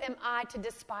 who am I to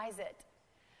despise it?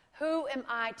 Who am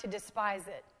I to despise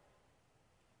it?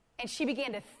 And she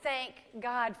began to thank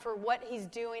God for what he's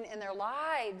doing in their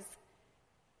lives.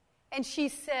 And she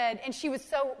said, and she was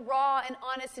so raw and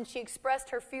honest, and she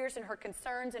expressed her fears and her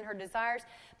concerns and her desires.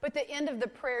 But at the end of the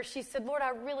prayer, she said, Lord, I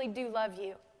really do love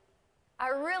you. I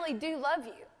really do love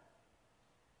you.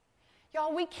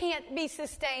 Y'all, we can't be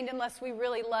sustained unless we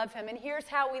really love him. And here's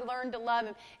how we learn to love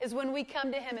him, is when we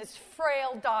come to him as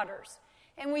frail daughters.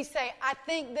 And we say, I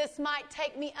think this might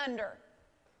take me under.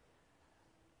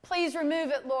 Please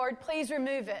remove it, Lord. Please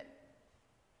remove it.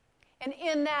 And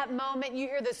in that moment, you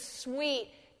hear the sweet,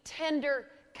 tender,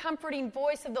 comforting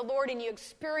voice of the Lord, and you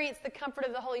experience the comfort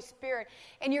of the Holy Spirit.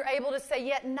 And you're able to say,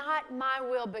 yet not my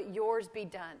will, but yours be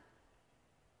done.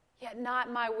 Yet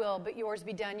not my will, but yours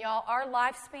be done. Y'all, our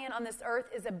lifespan on this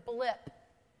earth is a blip.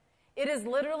 It is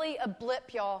literally a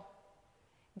blip, y'all.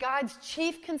 God's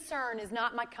chief concern is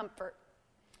not my comfort.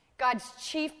 God's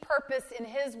chief purpose in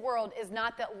his world is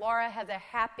not that Laura has a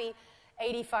happy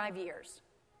 85 years.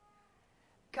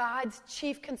 God's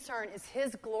chief concern is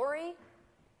his glory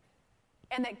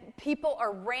and that people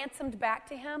are ransomed back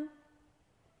to him.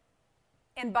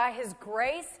 And by his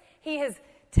grace, he has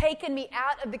taken me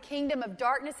out of the kingdom of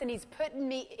darkness and he's put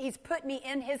me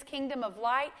in his kingdom of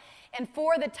light. And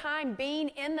for the time being,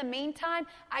 in the meantime,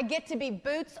 I get to be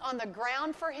boots on the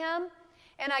ground for him.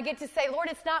 And I get to say, Lord,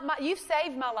 it's not you've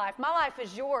saved my life. My life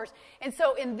is yours. And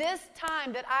so in this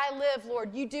time that I live,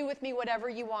 Lord, you do with me whatever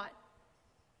you want.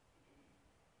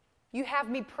 You have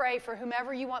me pray for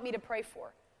whomever you want me to pray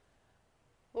for.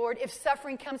 Lord, if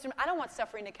suffering comes to me, I don't want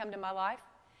suffering to come to my life.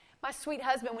 My sweet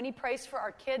husband, when he prays for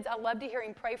our kids, I love to hear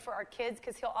him pray for our kids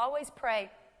because he'll always pray,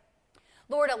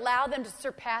 Lord, allow them to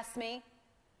surpass me.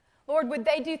 Lord, would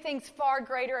they do things far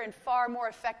greater and far more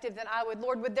effective than I would?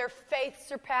 Lord, would their faith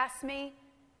surpass me?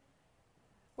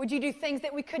 Would you do things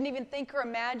that we couldn't even think or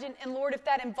imagine? And Lord, if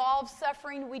that involves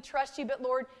suffering, we trust you. But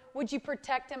Lord, would you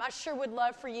protect them? I sure would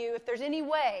love for you. If there's any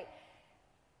way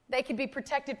they could be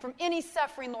protected from any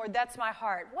suffering, Lord, that's my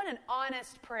heart. What an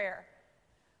honest prayer.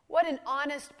 What an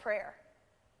honest prayer.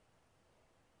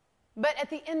 But at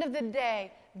the end of the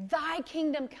day, thy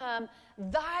kingdom come,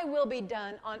 thy will be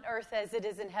done on earth as it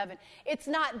is in heaven. It's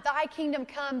not thy kingdom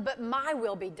come, but my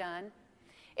will be done.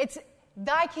 It's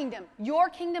thy kingdom, your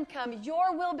kingdom come,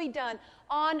 your will be done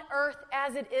on earth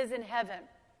as it is in heaven.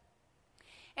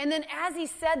 And then as he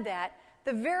said that,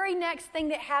 the very next thing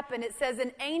that happened, it says,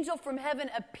 an angel from heaven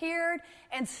appeared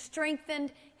and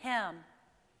strengthened him.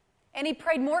 And he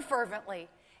prayed more fervently.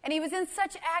 And he was in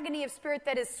such agony of spirit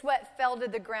that his sweat fell to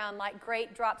the ground like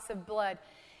great drops of blood.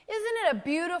 Isn't it a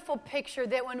beautiful picture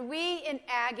that when we in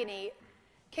agony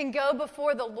can go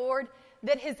before the Lord,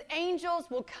 that his angels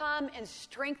will come and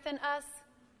strengthen us?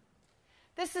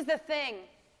 This is the thing.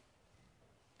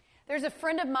 There's a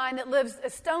friend of mine that lives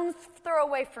a stone's throw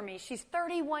away from me. She's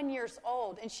 31 years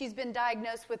old, and she's been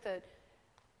diagnosed with a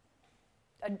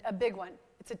big one.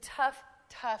 It's a tough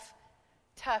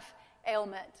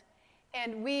ailment.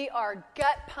 And we are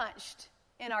gut punched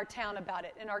in our town about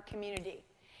it, in our community.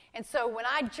 And so when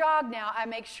I jog now, I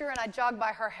make sure and I jog by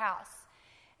her house.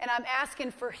 And I'm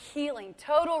asking for healing,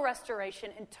 total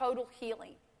restoration and total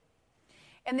healing.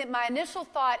 And then my initial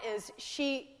thought is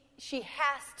she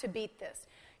has to beat this.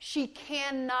 She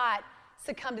cannot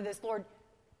succumb to this, Lord.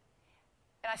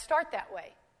 And I start that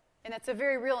way. And that's a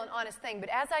very real and honest thing. But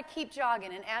as I keep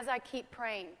jogging and as I keep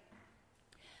praying,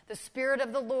 the Spirit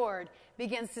of the Lord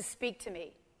begins to speak to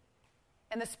me.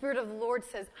 And the Spirit of the Lord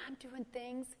says, I'm doing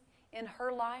things in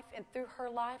her life and through her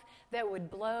life that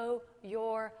would blow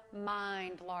your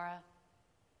mind, Laura.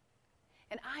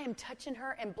 And I am touching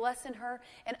her and blessing her,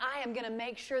 and I am going to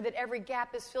make sure that every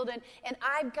gap is filled in. And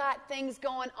I've got things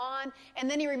going on. And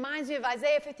then he reminds me of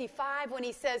Isaiah 55 when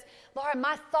he says, Laura,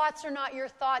 my thoughts are not your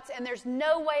thoughts, and there's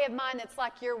no way of mine that's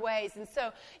like your ways. And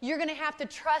so you're going to have to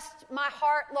trust my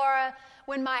heart, Laura,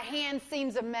 when my hand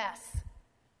seems a mess.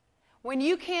 When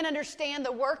you can't understand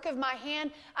the work of my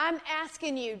hand, I'm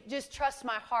asking you, just trust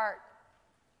my heart.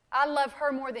 I love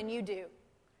her more than you do.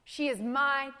 She is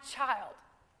my child.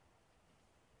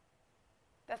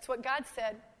 That's what God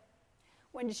said.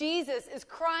 When Jesus is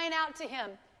crying out to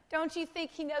him, don't you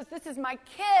think he knows this is my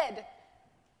kid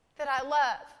that I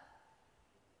love?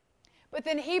 But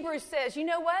then Hebrews says, you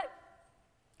know what?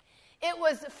 It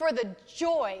was for the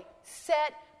joy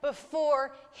set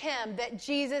before him that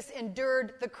Jesus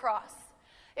endured the cross.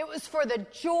 It was for the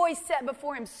joy set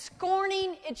before him,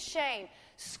 scorning its shame.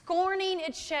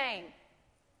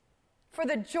 For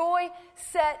the joy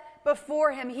set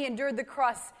before him, he endured the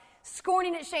cross,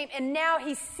 scorning its shame, and now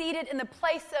he's seated in the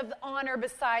place of honor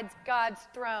beside God's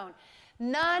throne.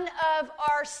 None of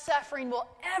our suffering will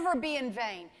ever be in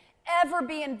vain, ever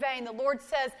be in vain. The Lord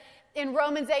says in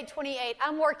Romans 8:28,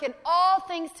 I'm working all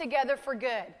things together for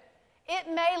good.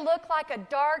 It may look like a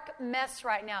dark mess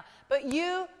right now, but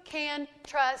you can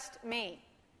trust me.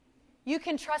 You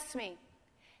can trust me.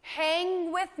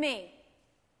 Hang with me.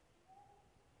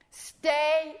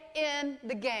 Stay in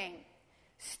the game.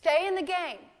 Stay in the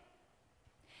game.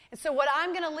 And so what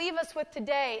I'm going to leave us with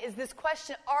today is this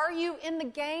question: are you in the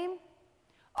game?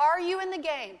 Are you in the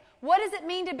game? What does it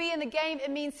mean to be in the game?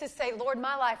 It means to say, Lord,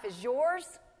 my life is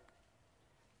yours.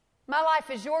 My life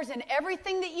is yours, and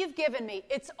everything that you've given me,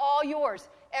 it's all yours.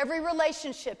 Every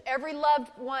relationship, every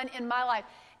loved one in my life,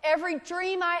 every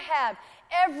dream I have,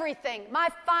 everything, my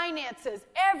finances,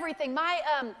 everything, my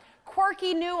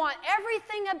quirky nuance,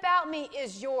 everything about me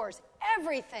is yours.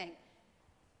 Everything.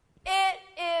 It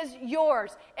is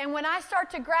yours. And when I start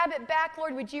to grab it back,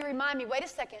 Lord, would you remind me, wait a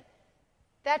second,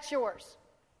 that's yours.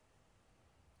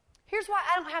 Here's why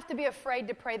I don't have to be afraid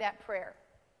to pray that prayer.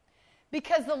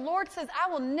 Because the Lord says,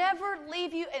 I will never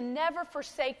leave you and never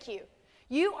forsake you.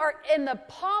 You are in the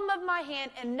palm of my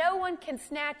hand, and no one can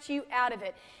snatch you out of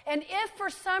it. And if for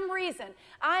some reason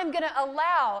I'm going to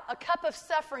allow a cup of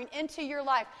suffering into your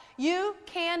life, you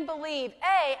can believe,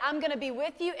 A, I'm going to be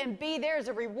with you, and B, there's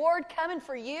a reward coming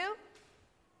for you.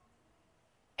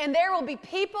 And there will be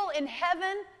people in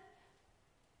heaven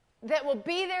that will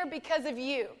be there because of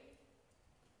you.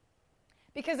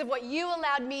 Because of what you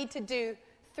allowed me to do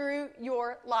through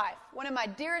your life. One of my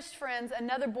dearest friends,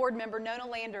 another board member, Nona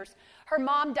Landers, her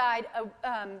mom died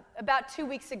about 2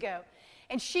 weeks ago.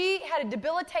 And she had a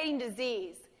debilitating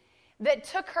disease that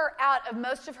took her out of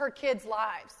most of her kids'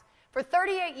 lives for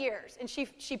 38 years. And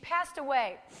she passed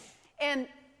away. And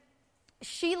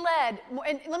she led,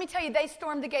 and let me tell you, they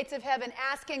stormed the gates of heaven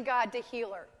asking God to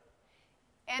heal her.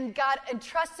 And God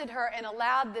entrusted her and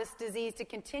allowed this disease to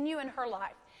continue in her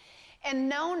life. And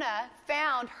Nona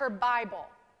found her Bible.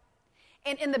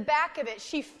 And in the back of it,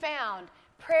 she found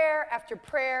prayer after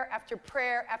prayer after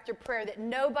prayer after prayer that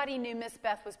nobody knew Miss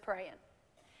Beth was praying.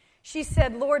 She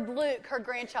said, Lord, Luke, her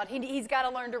grandchild, he's got to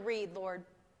learn to read, Lord.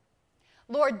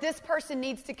 Lord, this person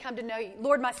needs to come to know you.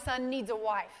 Lord, my son needs a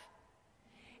wife.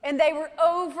 And they were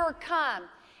overcome.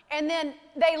 And then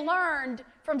they learned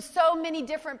from so many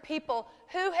different people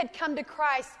who had come to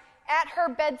Christ at her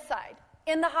bedside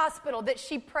in the hospital that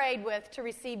she prayed with to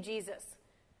receive Jesus.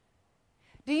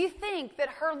 Do you think that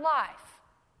her life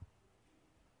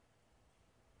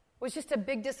was just a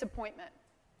big disappointment?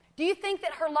 Do you think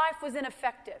that her life was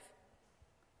ineffective?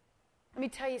 Let me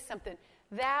tell you something.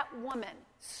 That woman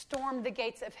stormed the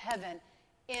gates of heaven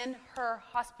in her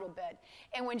hospital bed.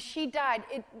 And when she died,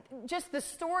 just the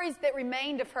stories that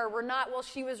remained of her were not, well,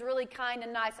 she was really kind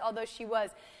and nice, although she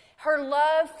was. Her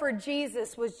love for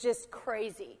Jesus was just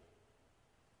crazy.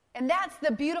 And that's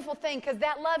the beautiful thing, because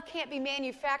that love can't be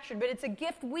manufactured, but it's a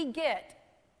gift we get.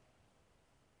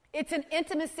 It's an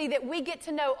intimacy that we get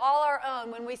to know all our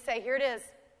own when we say, here it is.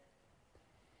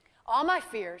 All my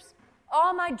fears,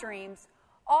 all my dreams,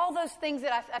 all those things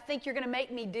that I think you're going to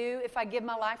make me do if I give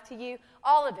my life to you,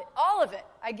 all of it,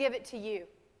 I give it to you.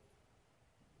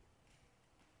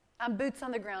 I'm boots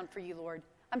on the ground for you, Lord.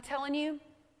 I'm telling you,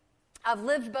 I've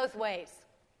lived both ways.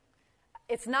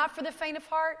 It's not for the faint of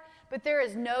heart, but there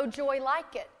is no joy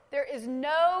like it. There is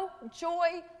no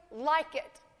joy like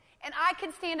it. And I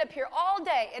can stand up here all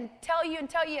day and tell you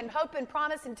and hope and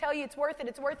promise and tell you it's worth it,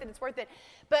 it's worth it, it's worth it.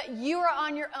 But you are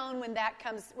on your own when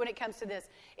it comes to this.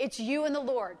 It's you and the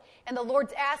Lord. And the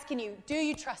Lord's asking you, do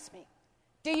you trust me?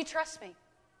 Do you trust me?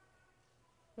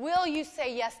 Will you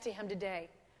say yes to him today?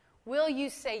 Will you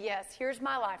say yes? Here's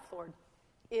my life, Lord.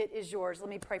 It is yours. Let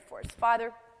me pray for us.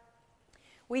 Father,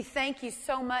 we thank you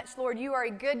so much, Lord. You are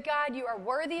a good God. You are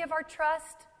worthy of our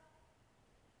trust.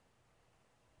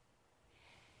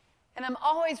 And I'm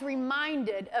always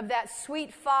reminded of that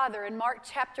sweet father in Mark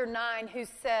chapter 9 who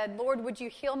said, Lord, would you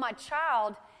heal my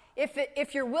child?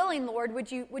 If you're willing, Lord,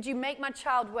 would you make my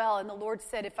child well? And the Lord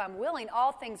said, if I'm willing,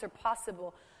 all things are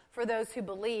possible for those who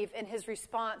believe. And his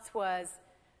response was,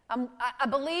 I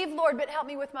believe, Lord, but help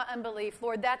me with my unbelief.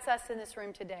 Lord, that's us in this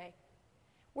room today.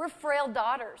 We're frail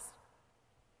daughters.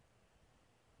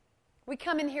 We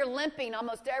come in here limping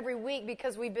almost every week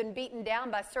because we've been beaten down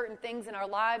by certain things in our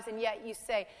lives, and yet you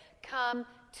say, come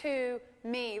to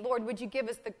me. Lord, would you give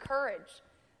us the courage,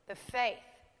 the faith,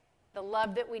 the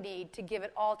love that we need to give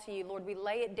it all to you. Lord, we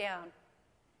lay it down.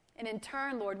 And in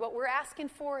turn, Lord, what we're asking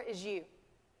for is you.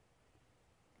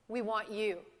 We want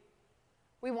you.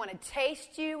 We want to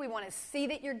taste you. We want to see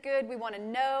that you're good. We want to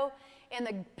know in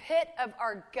the pit of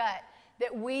our gut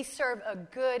that we serve a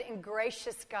good and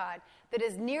gracious God that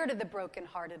is near to the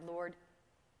brokenhearted, Lord,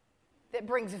 that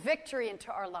brings victory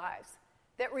into our lives,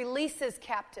 that releases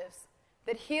captives,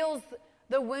 that heals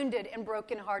the wounded and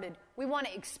brokenhearted. We want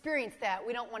to experience that.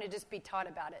 We don't want to just be taught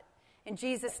about it. In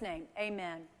Jesus' name,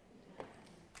 amen.